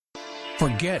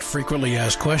Forget frequently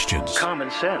asked questions. Common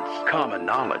sense, common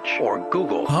knowledge, or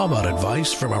Google. How about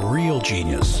advice from a real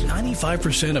genius?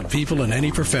 95% of people in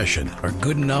any profession are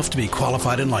good enough to be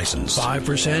qualified and licensed.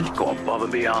 5% go above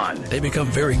and beyond. They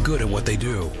become very good at what they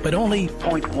do, but only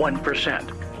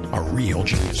 0.1% are real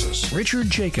geniuses. Richard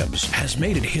Jacobs has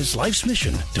made it his life's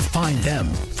mission to find them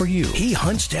for you. He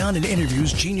hunts down and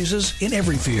interviews geniuses in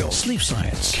every field: sleep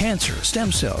science, cancer,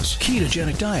 stem cells,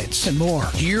 ketogenic diets, and more.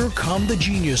 Here come the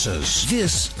geniuses.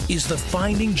 This is the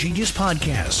Finding Genius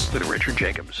Podcast with Richard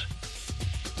Jacobs.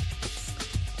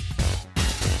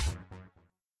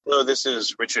 Hello, this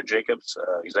is Richard Jacobs,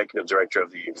 Executive Director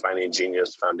of the Finding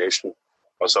Genius Foundation,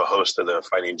 also host of the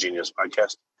Finding Genius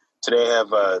Podcast. Today I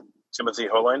have Timothy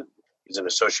Hoellein. He's an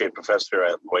associate professor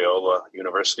at Loyola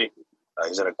University.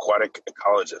 He's an aquatic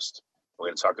ecologist. We're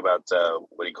going to talk about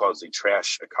what he calls the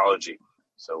trash ecology.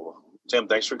 So, Tim,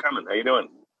 thanks for coming. How you doing?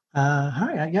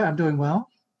 Hi. Yeah, I'm doing well.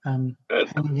 Good.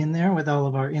 Hanging in there with all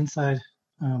of our inside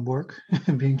work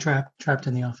and being trapped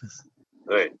in the office.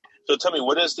 Great. So, tell me,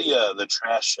 what is the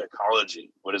trash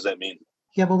ecology? What does that mean?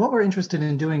 Yeah, well, what we're interested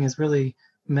in doing is really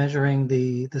measuring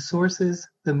the sources,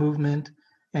 the movement,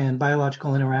 and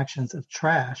biological interactions of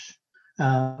trash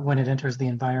when it enters the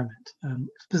environment,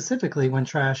 specifically when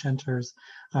trash enters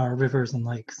our rivers and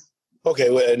lakes.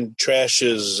 Okay, and trash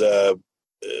is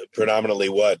predominantly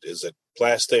what? Is it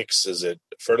plastics? Is it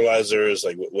fertilizers?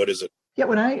 Like, what is it? Yeah,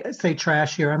 when I say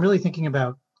trash here, I'm really thinking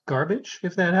about garbage,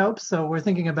 if that helps. So we're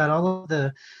thinking about all of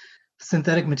the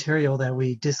synthetic material that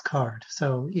we discard.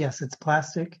 So yes, it's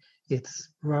plastic, it's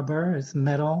rubber, it's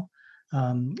metal,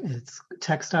 it's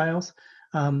textiles.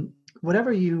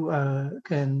 Whatever you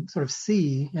can sort of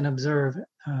see and observe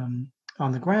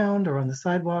on the ground or on the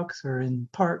sidewalks or in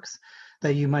parks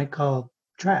that you might call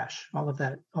trash, all of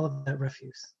that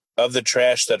refuse. Of the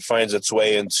trash that finds its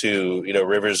way into,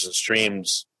 rivers and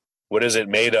streams, what is it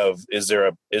made of? Is there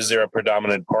a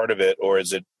predominant part of it, or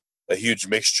is it a huge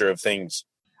mixture of things?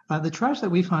 The trash that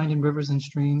we find in rivers and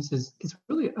streams is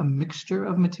really a mixture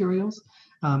of materials.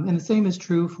 And the same is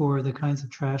true for the kinds of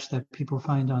trash that people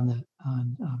find on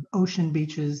ocean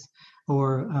beaches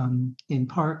or in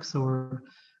parks or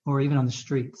even on the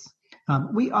streets.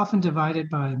 We often divide it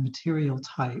by material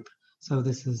type. So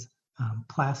this is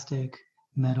plastic,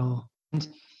 metal. And,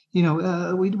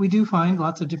 we do find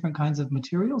lots of different kinds of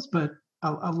materials, but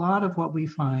a lot of what we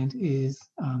find is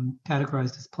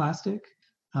categorized as plastic,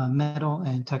 metal,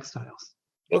 and textiles.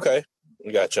 Okay,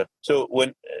 gotcha. So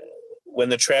when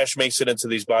the trash makes it into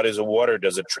these bodies of water,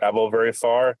 does it travel very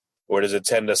far, or does it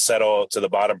tend to settle to the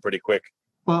bottom pretty quick?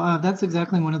 Well, that's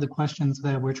exactly one of the questions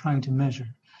that we're trying to measure.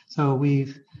 So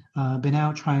we've been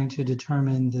out trying to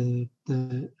determine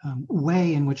the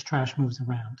way in which trash moves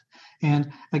around.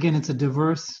 And again, it's a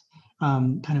diverse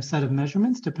kind of set of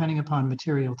measurements depending upon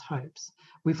material types.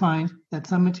 We find that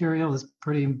some material is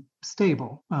pretty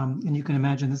stable. And you can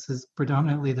imagine this is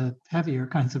predominantly the heavier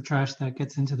kinds of trash that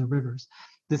gets into the rivers.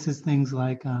 This is things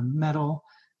like metal,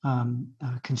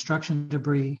 construction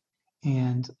debris,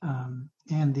 and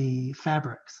the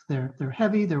fabrics. They're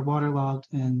heavy, they're waterlogged,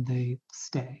 and they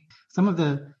stay. Some of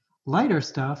the lighter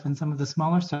stuff and some of the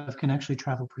smaller stuff can actually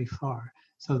travel pretty far.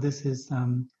 So this is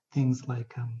things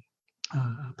like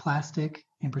plastic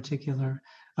in particular,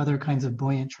 other kinds of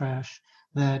buoyant trash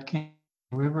that can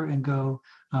river and go,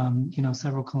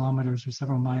 several kilometers or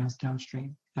several miles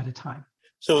downstream at a time.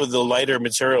 So the lighter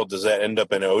material, does that end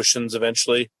up in oceans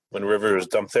eventually when river is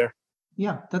dumped there?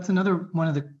 Yeah, that's another one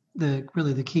of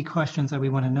the key questions that we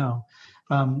want to know.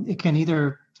 It can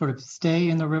either sort of stay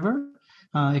in the river,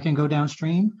 it can go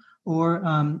downstream, or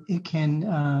it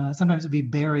can sometimes be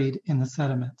buried in the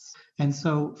sediments. And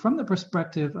so from the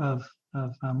perspective of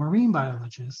marine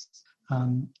biologists,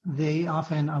 they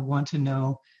often want to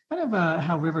know kind of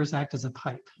how rivers act as a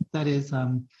pipe. That is,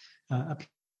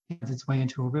 its way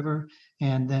into a river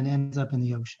and then ends up in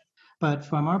the ocean. But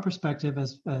from our perspective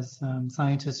as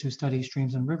scientists who study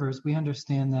streams and rivers, we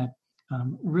understand that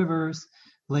rivers,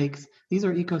 lakes, these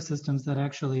are ecosystems that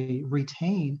actually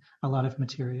retain a lot of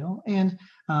material, and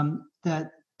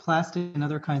that plastic and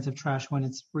other kinds of trash, when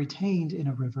it's retained in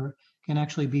a river, can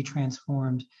actually be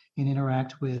transformed and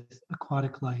interact with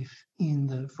aquatic life in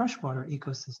the freshwater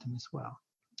ecosystem as well.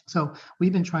 So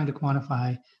we've been trying to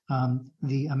quantify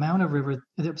the amount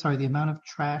of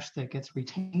trash that gets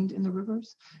retained in the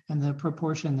rivers and the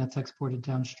proportion that's exported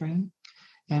downstream.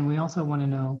 And we also want to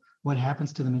know what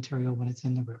happens to the material when it's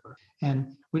in the river.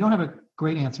 And we don't have a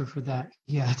great answer for that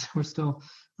yet. We're still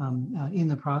in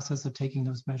the process of taking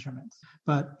those measurements.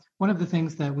 But one of the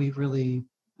things that we've really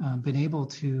been able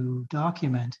to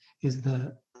document is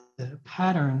the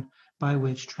pattern by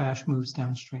which trash moves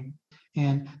downstream.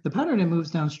 And the pattern it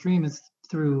moves downstream is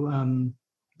through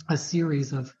a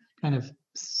series of kind of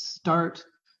start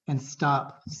and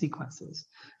stop sequences.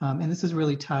 And this is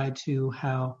really tied to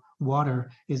how water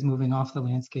is moving off the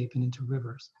landscape and into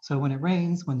rivers. So when it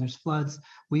rains, when there's floods,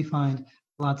 we find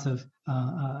lots of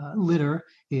litter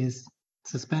is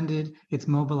suspended, it's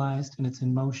mobilized, and it's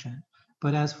in motion.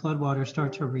 But as floodwaters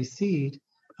start to recede,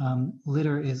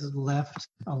 litter is left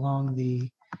along the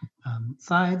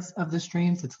sides of the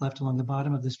streams, it's left along the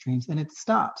bottom of the streams, and it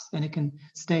stops, and it can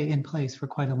stay in place for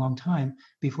quite a long time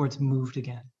before it's moved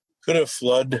again. Could a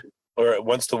flood, or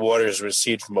once the waters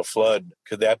recede from a flood,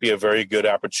 could that be a very good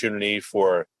opportunity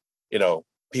for,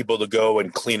 people to go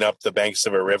and clean up the banks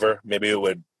of a river? Maybe it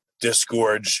would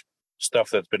disgorge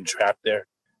stuff that's been trapped there.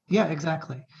 Yeah,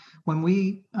 exactly. When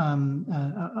we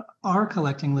are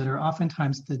collecting litter,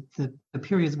 oftentimes the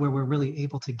periods where we're really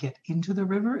able to get into the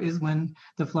river is when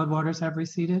the floodwaters have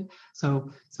receded.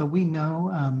 So we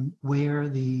know where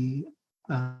the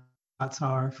spots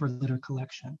are for litter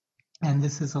collection. And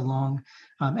this is along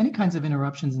any kinds of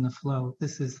interruptions in the flow.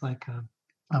 This is like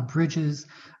bridges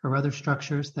or other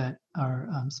structures that are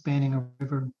spanning a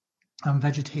river,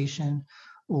 vegetation,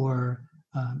 or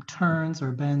turns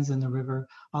or bends in the river.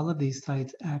 All of these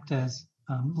sites act as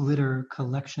litter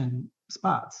collection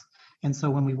spots. And so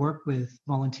when we work with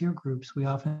volunteer groups, we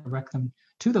often direct them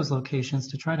to those locations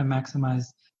to try to maximize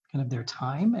kind of their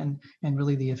time and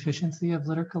really the efficiency of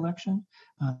litter collection,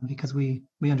 because we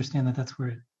understand that that's where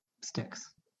it sticks.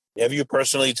 Have you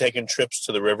personally taken trips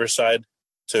to the riverside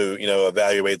to,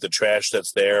 evaluate the trash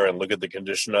that's there and look at the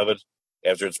condition of it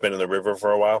after it's been in the river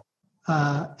for a while?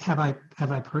 Have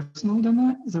I personally done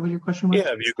that? Is that what your question was? Yeah.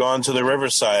 Have you gone to the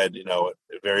riverside,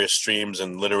 at various streams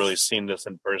and literally seen this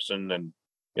in person and,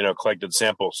 collected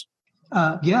samples?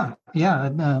 Yeah.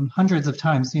 Hundreds of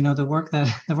times. The work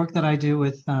that I do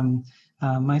with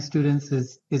my students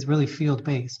is really field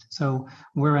based. So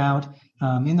we're out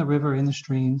in the river, in the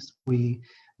streams. We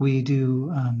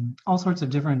do all sorts of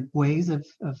different ways of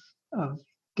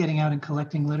getting out and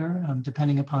collecting litter,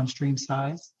 depending upon stream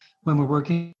size. When we're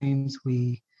working streams,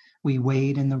 we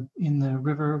wade in the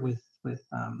river with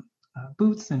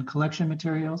boots and collection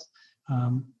materials.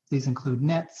 These include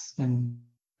nets and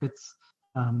bits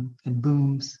and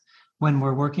booms. When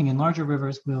we're working in larger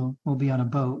rivers, we'll be on a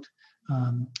boat,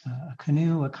 a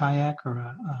canoe, a kayak, or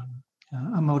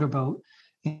a motorboat,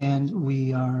 and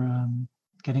we are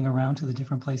getting around to the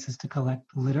different places to collect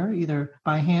litter, either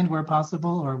by hand where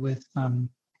possible or with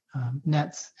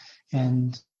nets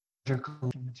and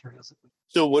collection materials.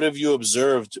 So what have you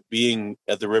observed being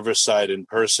at the riverside in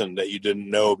person that you didn't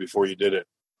know before you did it?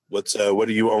 What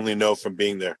do you only know from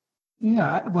being there?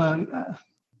 Yeah, well,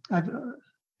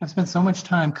 I've spent so much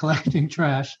time collecting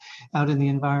trash out in the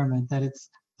environment that it's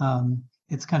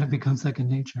kind of become second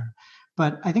nature.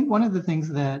 But I think one of the things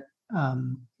that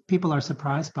people are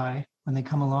surprised by when they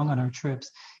come along on our trips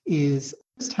is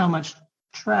just how much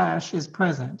trash is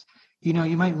present. You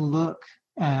might look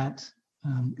at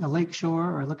a lake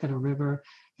shore or look at a river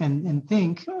and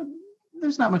think,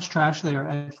 there's not much trash there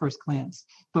at first glance.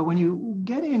 But when you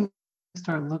get in and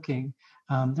start looking,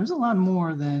 there's a lot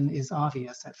more than is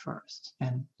obvious at first.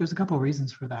 And there's a couple of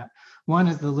reasons for that. One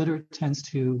is the litter tends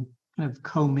to kind of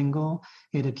commingle.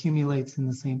 It accumulates in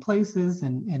the same places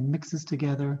and mixes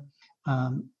together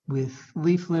with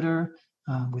leaf litter,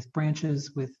 with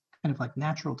branches, with kind of like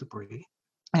natural debris.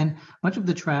 And much of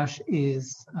the trash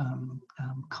is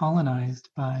colonized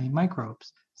by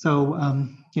microbes. So,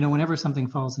 whenever something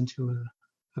falls into an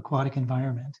aquatic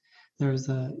environment, there's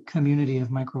a community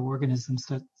of microorganisms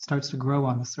that starts to grow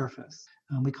on the surface.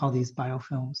 We call these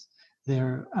biofilms.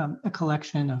 They're a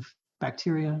collection of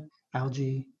bacteria,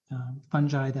 algae,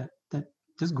 fungi that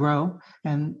just grow,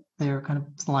 and they're kind of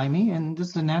slimy and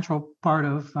just a natural part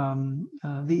of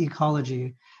the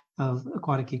ecology of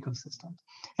aquatic ecosystems.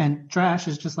 And trash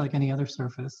is just like any other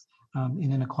surface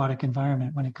in an aquatic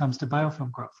environment when it comes to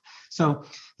biofilm growth. So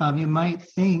you might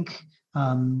think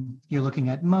you're looking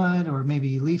at mud or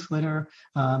maybe leaf litter,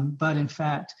 but in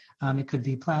fact, it could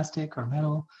be plastic or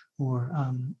metal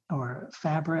or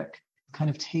fabric, kind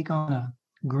of take on a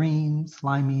green,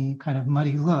 slimy, kind of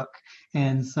muddy look.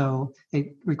 And so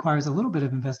it requires a little bit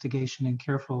of investigation and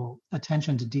careful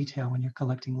attention to detail when you're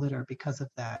collecting litter because of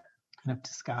that kind of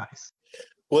disguise.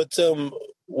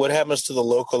 What happens to the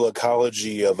local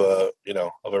ecology of a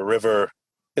river?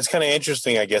 It's kind of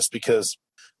interesting, I guess, because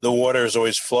the water is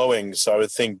always flowing. So I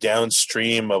would think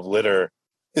downstream of litter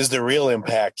is the real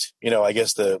impact. I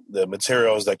guess the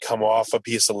materials that come off a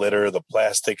piece of litter, the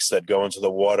plastics that go into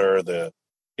the water, the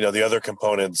other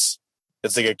components.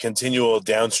 It's like a continual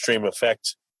downstream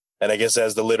effect. And I guess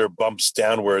as the litter bumps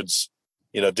downwards,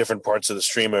 different parts of the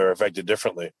stream are affected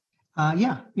differently.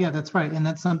 Yeah, that's right. And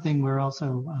that's something we're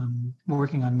also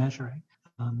working on measuring.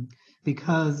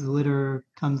 Because litter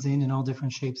comes in all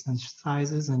different shapes and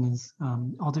sizes and is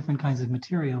all different kinds of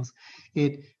materials,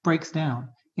 it breaks down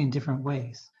in different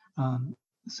ways.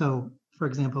 So, for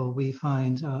example, we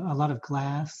find a lot of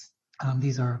glass.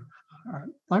 These are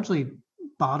largely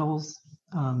bottles.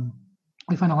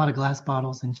 We find a lot of glass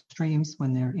bottles in streams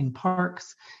when they're in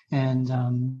parks and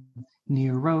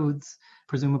near roads.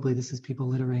 Presumably, this is people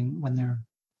littering when they're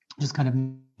just kind of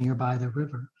nearby the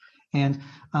river. And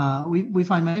we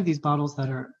find many of these bottles that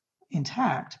are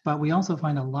intact, but we also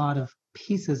find a lot of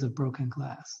pieces of broken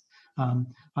glass.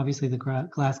 Obviously, the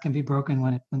glass can be broken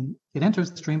when it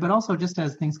enters the stream, but also just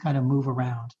as things kind of move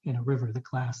around in a river, the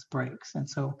glass breaks. And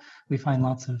so we find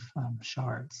lots of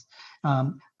shards.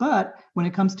 But when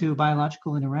it comes to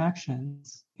biological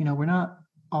interactions, we're not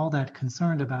all that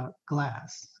concerned about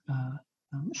glass.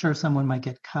 Sure, someone might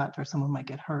get cut or someone might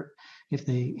get hurt if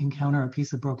they encounter a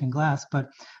piece of broken glass, but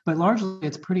largely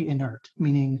it's pretty inert,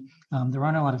 meaning there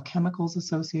aren't a lot of chemicals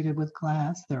associated with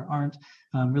glass. There aren't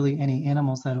really any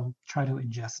animals that'll try to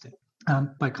ingest it.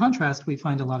 By contrast, we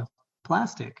find a lot of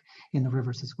plastic in the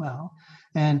rivers as well.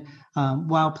 And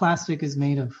while plastic is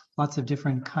made of lots of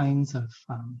different kinds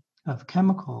of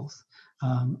chemicals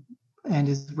and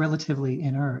is relatively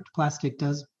inert, plastic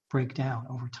does break down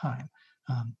over time.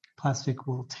 Plastic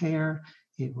will tear,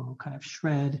 it will kind of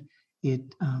shred,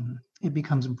 it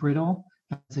becomes brittle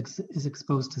as it is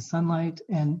exposed to sunlight,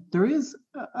 and there is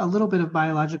a little bit of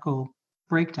biological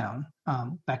breakdown,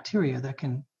 bacteria that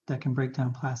can break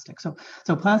down plastic. So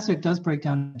plastic does break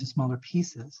down into smaller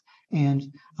pieces,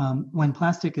 and when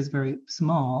plastic is very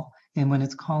small and when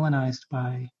it's colonized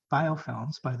by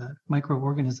biofilms, by the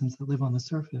microorganisms that live on the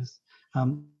surface,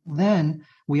 then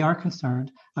we are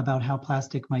concerned about how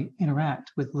plastic might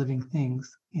interact with living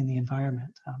things in the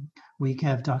environment. We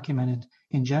have documented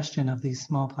ingestion of these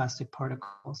small plastic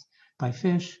particles by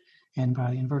fish and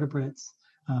by invertebrates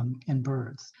and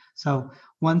birds. So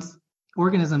once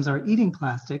organisms are eating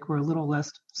plastic, we're a little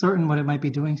less certain what it might be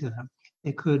doing to them.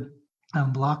 It could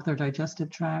block their digestive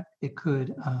tract. It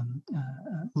could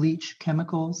leach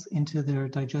chemicals into their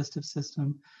digestive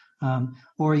system,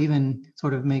 or even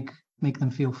sort of make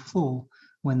them feel full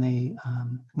when they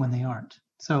aren't.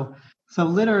 So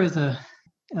litter is a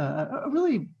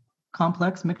really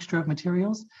complex mixture of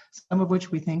materials, some of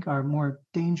which we think are more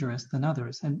dangerous than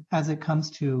others. And as it comes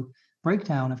to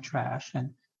breakdown of trash and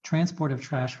transport of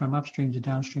trash from upstream to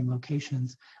downstream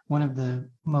locations, one of the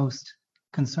most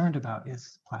concerned about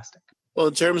is plastic. Well,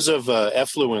 in terms of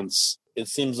effluents, it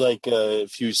seems like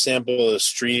if you sample a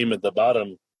stream at the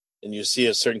bottom and you see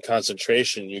a certain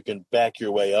concentration, you can back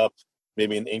your way up,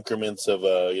 maybe in increments of,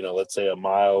 let's say a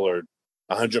mile or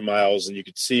 100 miles, and you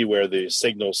could see where the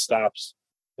signal stops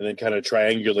and then kind of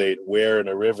triangulate where in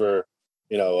a river,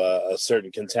 a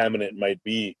certain contaminant might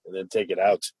be and then take it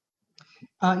out.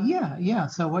 Yeah.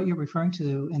 So what you're referring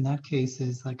to in that case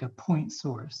is like a point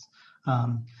source.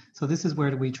 So this is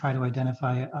where we try to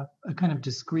identify a kind of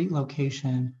discrete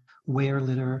location where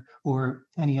litter or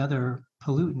any other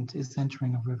pollutant is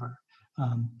entering a river.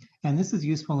 And this is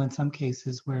useful in some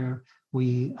cases where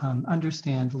we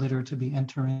understand litter to be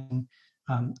entering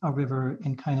a river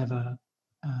in kind of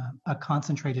a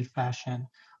concentrated fashion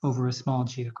over a small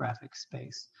geographic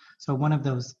space. So one of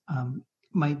those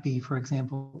might be, for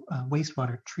example, a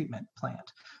wastewater treatment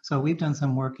plant. So we've done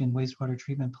some work in wastewater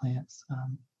treatment plants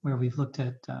where we've looked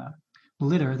at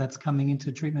litter that's coming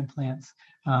into treatment plants,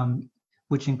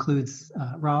 which includes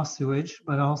raw sewage,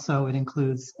 but also it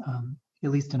includes,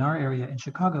 at least in our area in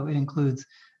Chicago, it includes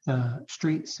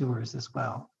street sewers as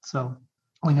well. So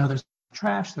we know there's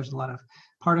trash, there's a lot of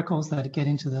particles that get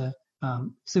into the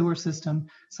sewer system.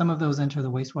 Some of those enter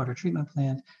the wastewater treatment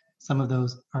plant. Some of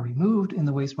those are removed in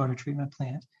the wastewater treatment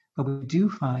plant, but we do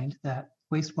find that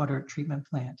wastewater treatment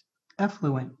plant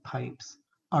effluent pipes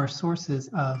are sources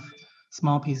of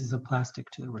small pieces of plastic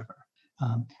to the river.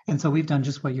 And so we've done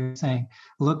just what you're saying.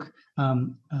 Look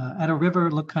at a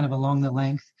river, look kind of along the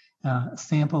length,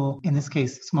 sample, in this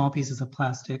case, small pieces of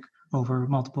plastic over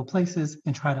multiple places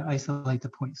and try to isolate the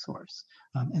point source.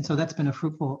 And so that's been a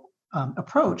fruitful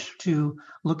approach to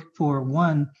look for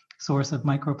one source of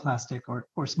microplastic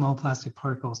or small plastic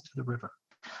particles to the river.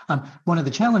 One of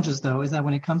the challenges, though, is that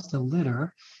when it comes to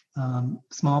litter,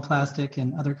 small plastic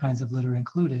and other kinds of litter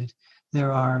included,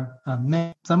 there are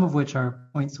some of which are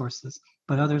point sources,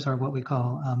 but others are what we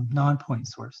call non-point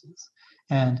sources,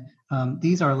 and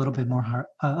these are a little bit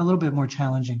more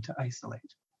challenging to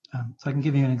isolate. So I can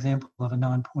give you an example of a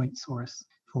non-point source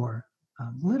for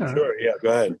litter. Sure. Yeah. Go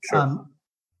ahead. Sure.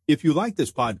 If you like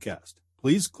this podcast,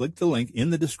 Please click the link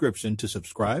in the description to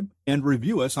subscribe and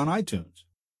review us on iTunes.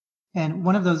 And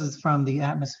one of those is from the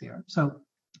atmosphere. So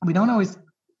we don't always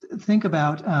think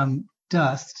about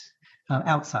dust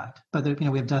outside, but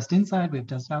we have dust inside, we have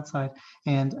dust outside,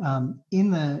 and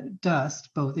in the dust,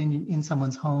 both in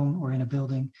someone's home or in a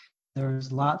building,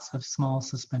 there's lots of small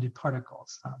suspended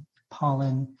particles,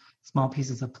 pollen, small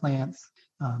pieces of plants,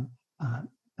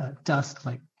 dust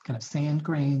like kind of sand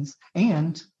grains,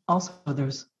 and also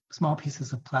there's small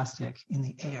pieces of plastic in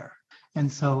the air. And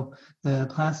so the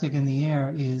plastic in the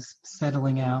air is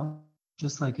settling out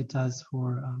just like it does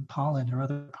for pollen or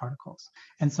other particles.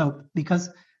 And so because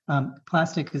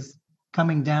plastic is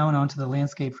coming down onto the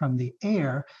landscape from the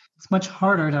air, it's much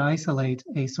harder to isolate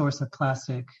a source of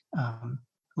plastic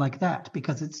like that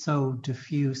because it's so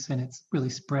diffuse and it's really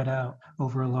spread out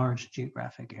over a large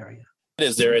geographic area.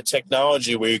 Is there a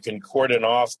technology where you can cordon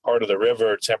off part of the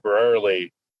river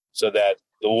temporarily so that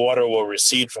the water will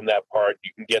recede from that part?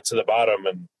 You can get to the bottom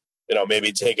and,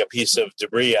 maybe take a piece of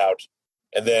debris out,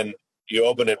 and then you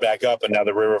open it back up, and now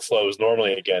the river flows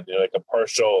normally again, like a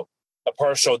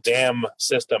partial dam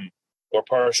system or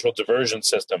partial diversion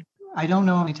system. I don't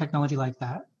know any technology like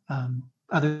that,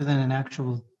 other than an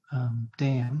actual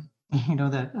dam,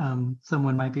 that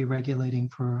someone might be regulating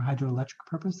for hydroelectric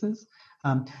purposes.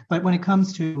 But when it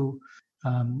comes to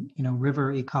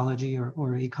river ecology or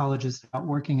ecologists out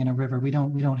working in a river, we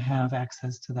don't have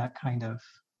access to that kind of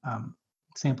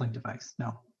sampling device.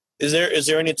 No. Is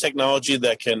there any technology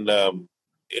that can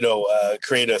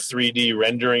create a 3D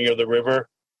rendering of the river,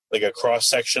 like a cross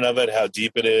section of it, how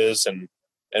deep it is and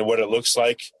what it looks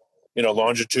like,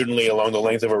 longitudinally along the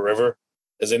length of a river?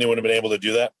 Has anyone been able to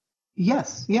do that?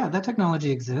 Yes, yeah, that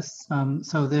technology exists.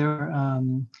 So there are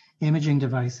imaging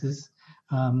devices.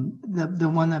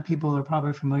 The one that people are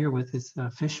probably familiar with is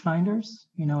fish finders.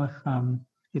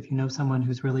 If you know someone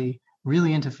who's really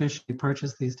into fish, you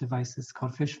purchase these devices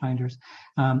called fish finders,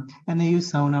 and they use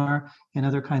sonar and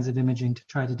other kinds of imaging to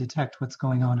try to detect what's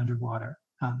going on underwater.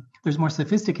 There's more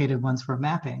sophisticated ones for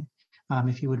mapping.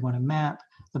 If you would want to map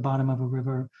the bottom of a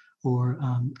river or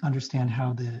understand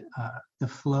how the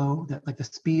flow, like the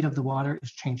speed of the water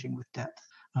is changing with depth.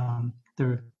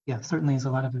 There certainly is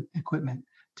a lot of equipment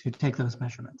to take those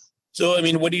measurements. So,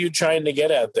 what are you trying to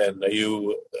get at then? Are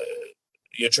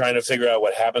you're trying to figure out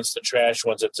what happens to trash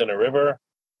once it's in a river?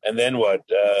 And then what?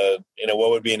 What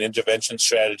would be an intervention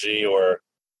strategy, or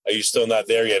are you still not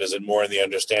there yet? Is it more in the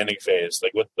understanding phase?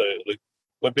 Like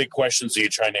what big questions are you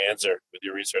trying to answer with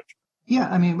your research?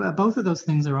 Yeah, both of those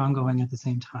things are ongoing at the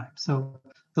same time. So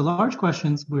the large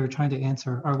questions we're trying to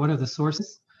answer are: what are the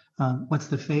sources? What's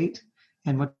the fate?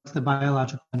 And what's the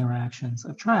biological interactions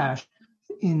of trash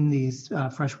in these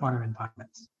freshwater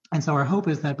environments? And so our hope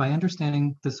is that by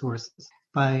understanding the sources,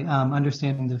 by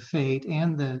understanding the fate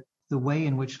and the way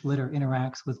in which litter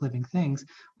interacts with living things,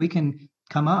 we can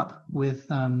come up with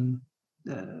some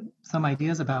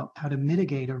ideas about how to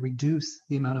mitigate or reduce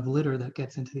the amount of litter that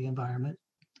gets into the environment,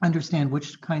 understand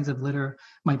which kinds of litter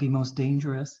might be most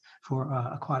dangerous for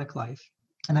aquatic life,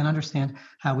 and then understand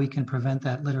how we can prevent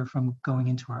that litter from going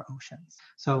into our oceans.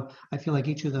 So I feel like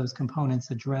each of those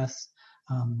components address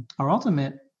our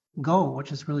ultimate goal,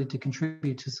 which is really to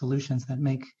contribute to solutions that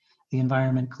make the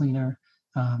environment cleaner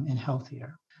and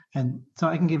healthier. And so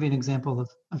I can give you an example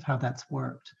of how that's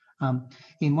worked.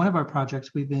 In one of our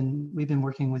projects, we've been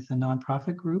working with a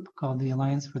nonprofit group called the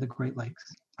Alliance for the Great Lakes.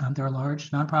 They're a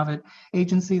large nonprofit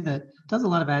agency that does a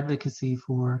lot of advocacy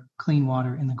for clean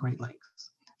water in the Great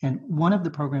Lakes. And one of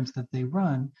the programs that they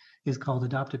run is called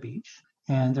Adopt a Beach.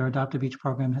 And their Adopt a Beach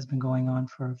program has been going on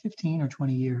for 15 or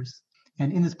 20 years.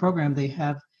 And in this program, they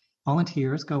have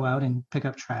volunteers go out and pick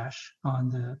up trash on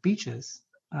the beaches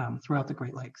throughout the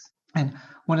Great Lakes. And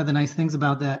one of the nice things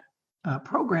about that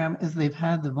program is they've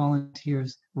had the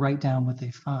volunteers write down what they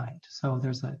find. So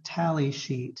there's a tally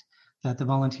sheet that the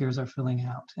volunteers are filling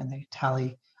out, and they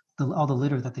tally all the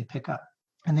litter that they pick up.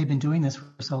 And they've been doing this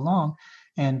for so long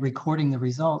and recording the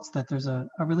results that there's a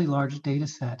really large data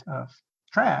set of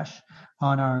trash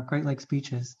on our Great Lakes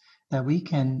beaches that we've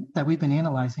been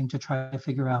analyzing to try to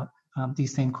figure out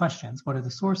these same questions. What are the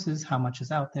sources? How much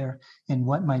is out there? And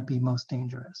what might be most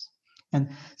dangerous? And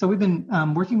so we've been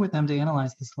working with them to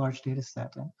analyze this large data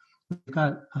set. And we've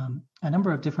got a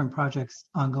number of different projects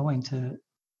ongoing to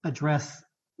address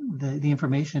the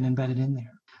information embedded in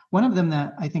there. One of them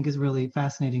that I think is really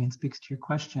fascinating and speaks to your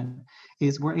question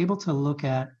is we're able to look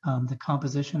at the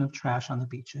composition of trash on the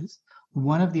beaches.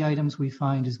 One of the items we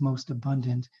find is most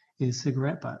abundant is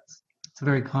cigarette butts. It's a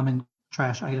very common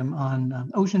trash item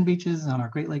on ocean beaches, on our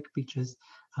Great Lake beaches.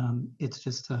 It's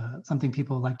just something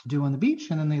people like to do on the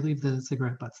beach, and then they leave the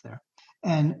cigarette butts there.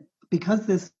 And because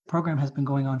this program has been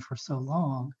going on for so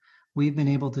long, we've been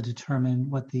able to determine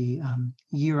what the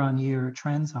year-on-year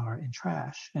trends are in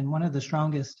trash. And one of the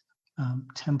strongest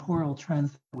temporal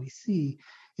trends that we see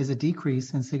is a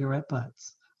decrease in cigarette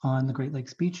butts on the Great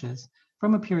Lakes beaches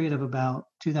from a period of about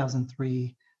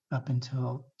 2003 up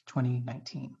until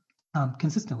 2019.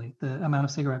 Consistently, the amount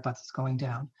of cigarette butts is going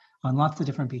down on lots of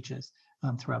different beaches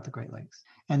throughout the Great Lakes.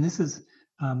 And this is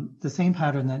the same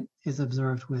pattern that is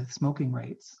observed with smoking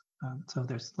rates. So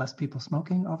there's less people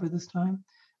smoking over this time.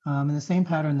 And the same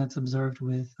pattern that's observed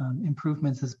with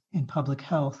improvements in public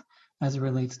health as it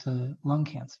relates to lung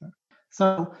cancer.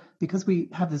 So because we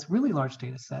have this really large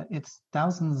data set, it's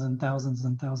thousands and thousands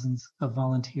and thousands of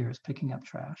volunteers picking up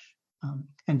trash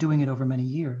and doing it over many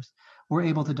years, we're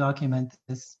able to document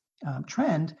this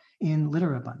trend in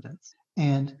litter abundance.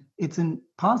 And it's a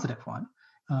positive one.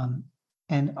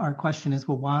 And our question is,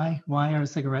 well, why are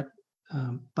cigarette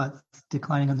butts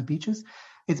declining on the beaches?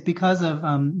 It's because of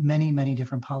many, many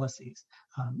different policies.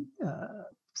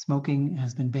 Smoking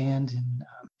has been banned in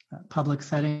public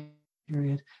setting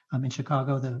period. In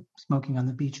Chicago, the smoking on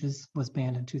the beaches was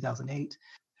banned in 2008.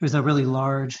 There's a really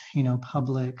large,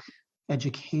 public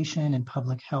education and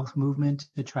public health movement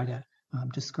to try to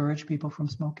discourage people from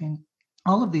smoking.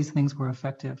 All of these things were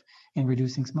effective in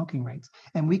reducing smoking rates.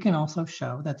 And we can also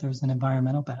show that there's an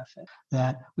environmental benefit,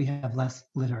 that we have less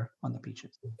litter on the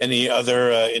beaches. Any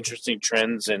other interesting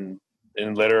trends in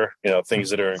litter, things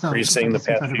that are increasing the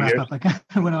past few years?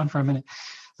 I went on for a minute.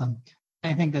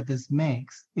 I think that this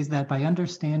makes is that by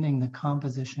understanding the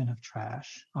composition of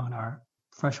trash on our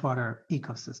freshwater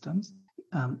ecosystems,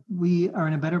 we are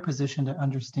in a better position to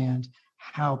understand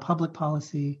how public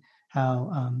policy,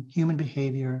 how human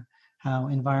behavior, how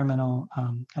environmental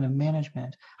kind of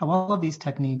management, how all of these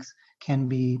techniques can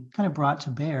be kind of brought to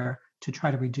bear to try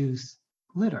to reduce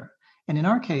litter. And in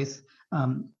our case,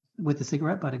 with the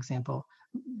cigarette butt example,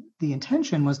 the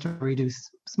intention was to reduce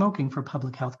smoking for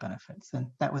public health benefits, and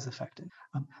that was effective.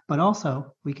 But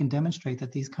also, we can demonstrate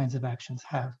that these kinds of actions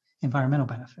have environmental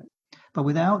benefit. But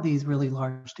without these really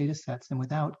large data sets and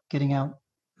without getting out,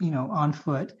 on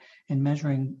foot and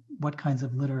measuring what kinds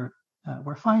of litter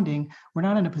we're finding, we're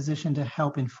not in a position to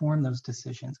help inform those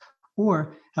decisions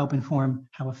or help inform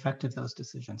how effective those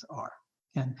decisions are.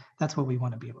 And that's what we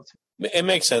want to be able to. It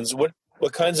makes sense. What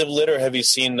kinds of litter have you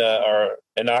seen are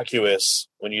innocuous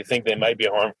when you think they might be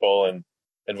harmful, and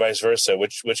vice versa?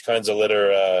 Which kinds of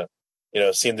litter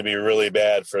seem to be really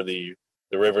bad for the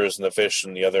rivers and the fish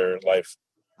and the other life?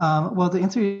 Well, to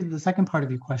answer the second part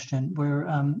of your question,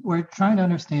 we're trying to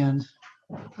understand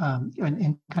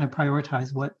and kind of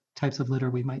prioritize what types of litter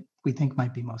we think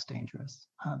might be most dangerous.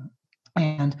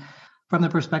 And from the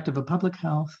perspective of public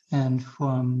health and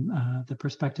from the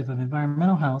perspective of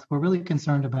environmental health, we're really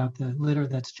concerned about the litter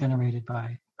that's generated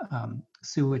by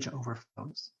sewage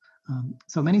overflows.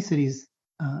 So many cities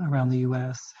around the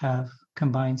U.S. have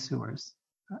combined sewers,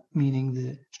 meaning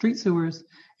the street sewers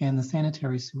and the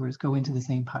sanitary sewers go into the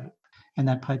same pipe, and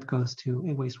that pipe goes to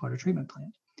a wastewater treatment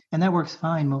plant. And that works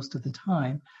fine most of the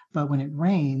time, but when it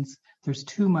rains, there's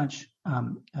too much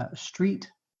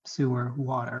street sewer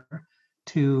water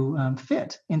to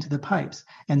fit into the pipes.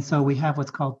 And so we have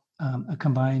what's called a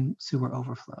combined sewer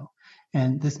overflow.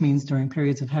 And this means during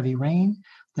periods of heavy rain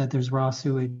that there's raw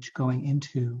sewage going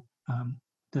into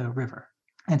the river.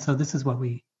 And so this is what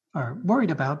we are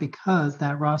worried about, because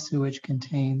that raw sewage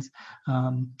contains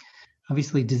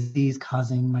obviously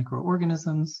disease-causing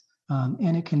microorganisms,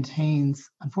 and it contains,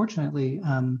 unfortunately,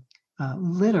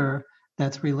 litter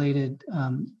that's related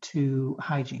to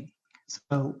hygiene.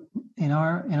 So in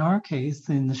our case,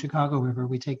 in the Chicago River,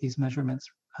 we take these measurements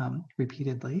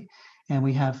repeatedly, and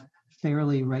we have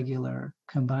fairly regular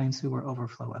combined sewer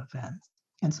overflow events.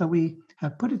 And so we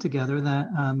have put it together that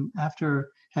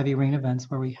after heavy rain events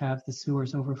where we have the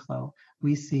sewers overflow,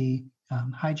 we see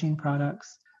hygiene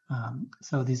products.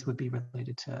 So these would be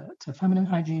related to feminine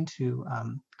hygiene, to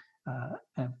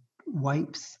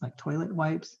wipes, like toilet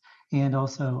wipes, and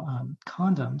also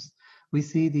condoms. We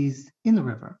see these in the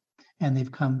river, and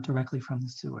they've come directly from the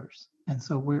sewers. And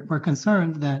so we're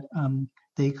concerned that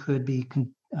they could be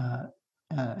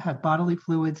have bodily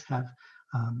fluids, have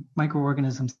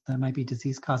microorganisms that might be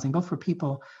disease-causing, both for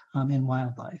people and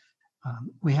wildlife.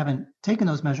 We haven't taken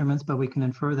those measurements, but we can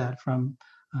infer that from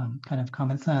kind of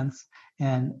common sense.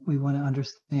 And we want to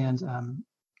understand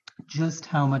just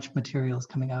how much material is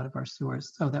coming out of our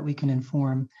sewers so that we can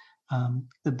inform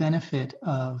the benefit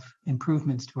of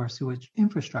improvements to our sewage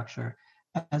infrastructure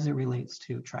as it relates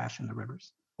to trash in the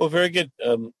rivers. Well, very good.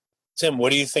 Tim,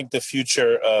 what do you think the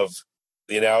future of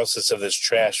the analysis of this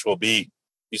trash will be?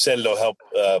 You said it'll help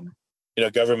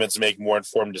governments make more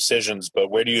informed decisions. But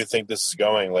where do you think this is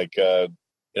going? Like,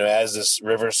 as this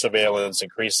river surveillance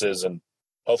increases and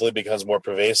hopefully becomes more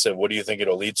pervasive, what do you think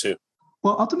it'll lead to?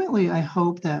 Well, ultimately, I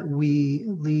hope that we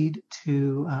lead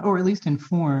to, or at least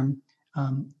inform,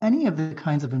 any of the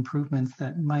kinds of improvements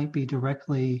that might be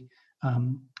directly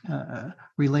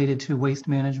related to waste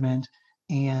management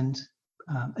and,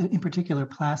 in particular,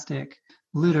 plastic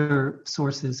litter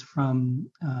sources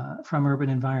from urban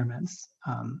environments.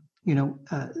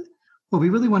 What we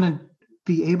really want to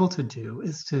be able to do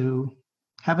is to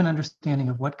have an understanding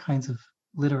of what kinds of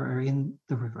litter are in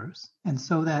the rivers, and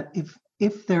so that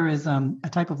if there is a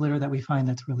type of litter that we find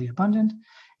that's really abundant,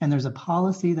 and there's a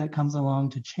policy that comes along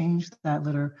to change that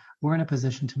litter, we're in a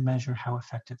position to measure how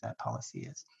effective that policy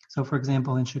is. So, for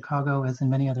example, in Chicago, as in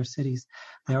many other cities,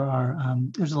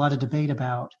 there's a lot of debate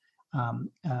about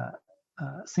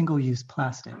single-use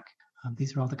plastic.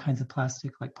 These are all the kinds of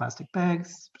plastic, like plastic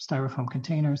bags, styrofoam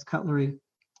containers, cutlery,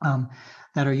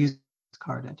 that are used as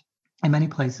discarded. In many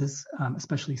places,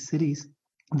 especially cities,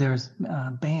 there's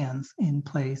bans in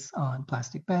place on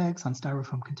plastic bags, on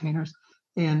styrofoam containers,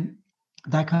 and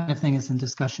that kind of thing is in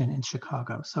discussion in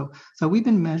Chicago. So we've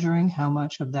been measuring how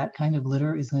much of that kind of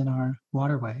litter is in our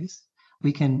waterways.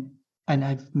 And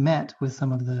I've met with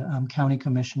some of the county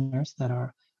commissioners that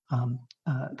are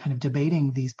kind of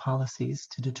debating these policies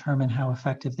to determine how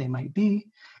effective they might be.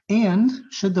 And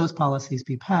should those policies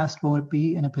be passed, will it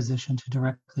be in a position to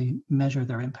directly measure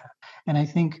their impact? And I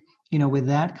think, with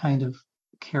that kind of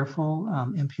careful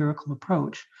empirical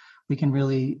approach, we can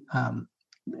really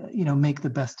make the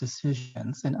best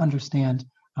decisions and understand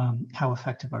how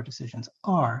effective our decisions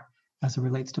are as it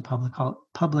relates to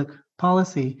public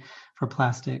policy for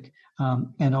plastic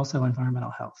and also environmental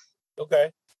health.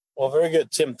 Okay. Well, very good.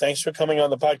 Tim, thanks for coming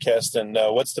on the podcast. And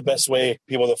what's the best way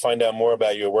people to find out more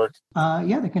about your work?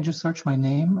 They can just search my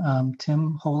name,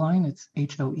 Tim Hoellein. It's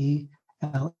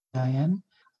Hoellein.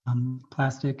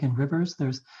 Plastic and rivers.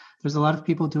 There's a lot of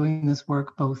people doing this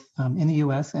work both in the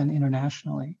U.S. and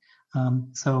internationally.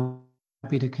 So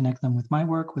happy to connect them with my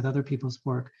work, with other people's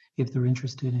work, if they're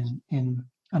interested in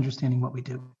understanding what we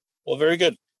do. Well, very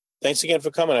good. Thanks again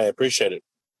for coming. I appreciate it.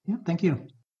 Yeah, thank you.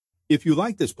 If you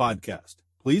like this podcast,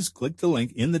 please click the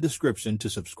link in the description to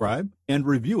subscribe and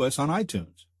review us on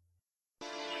iTunes.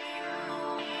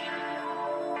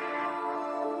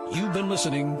 You've been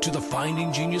listening to the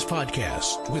Finding Genius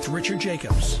podcast with Richard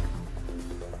Jacobs.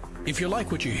 If you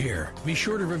like what you hear, be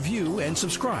sure to review and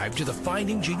subscribe to the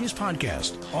Finding Genius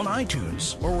podcast on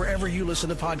iTunes or wherever you listen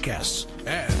to podcasts.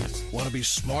 And want to be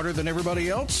smarter than everybody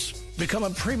else? Become a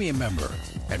premium member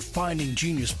at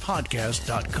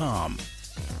findinggeniuspodcast.com.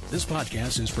 This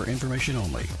podcast is for information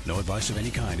only. No advice of any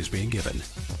kind is being given.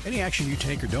 Any action you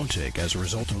take or don't take as a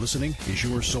result of listening is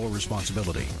your sole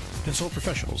responsibility. Consult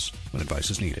professionals when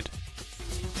advice is needed.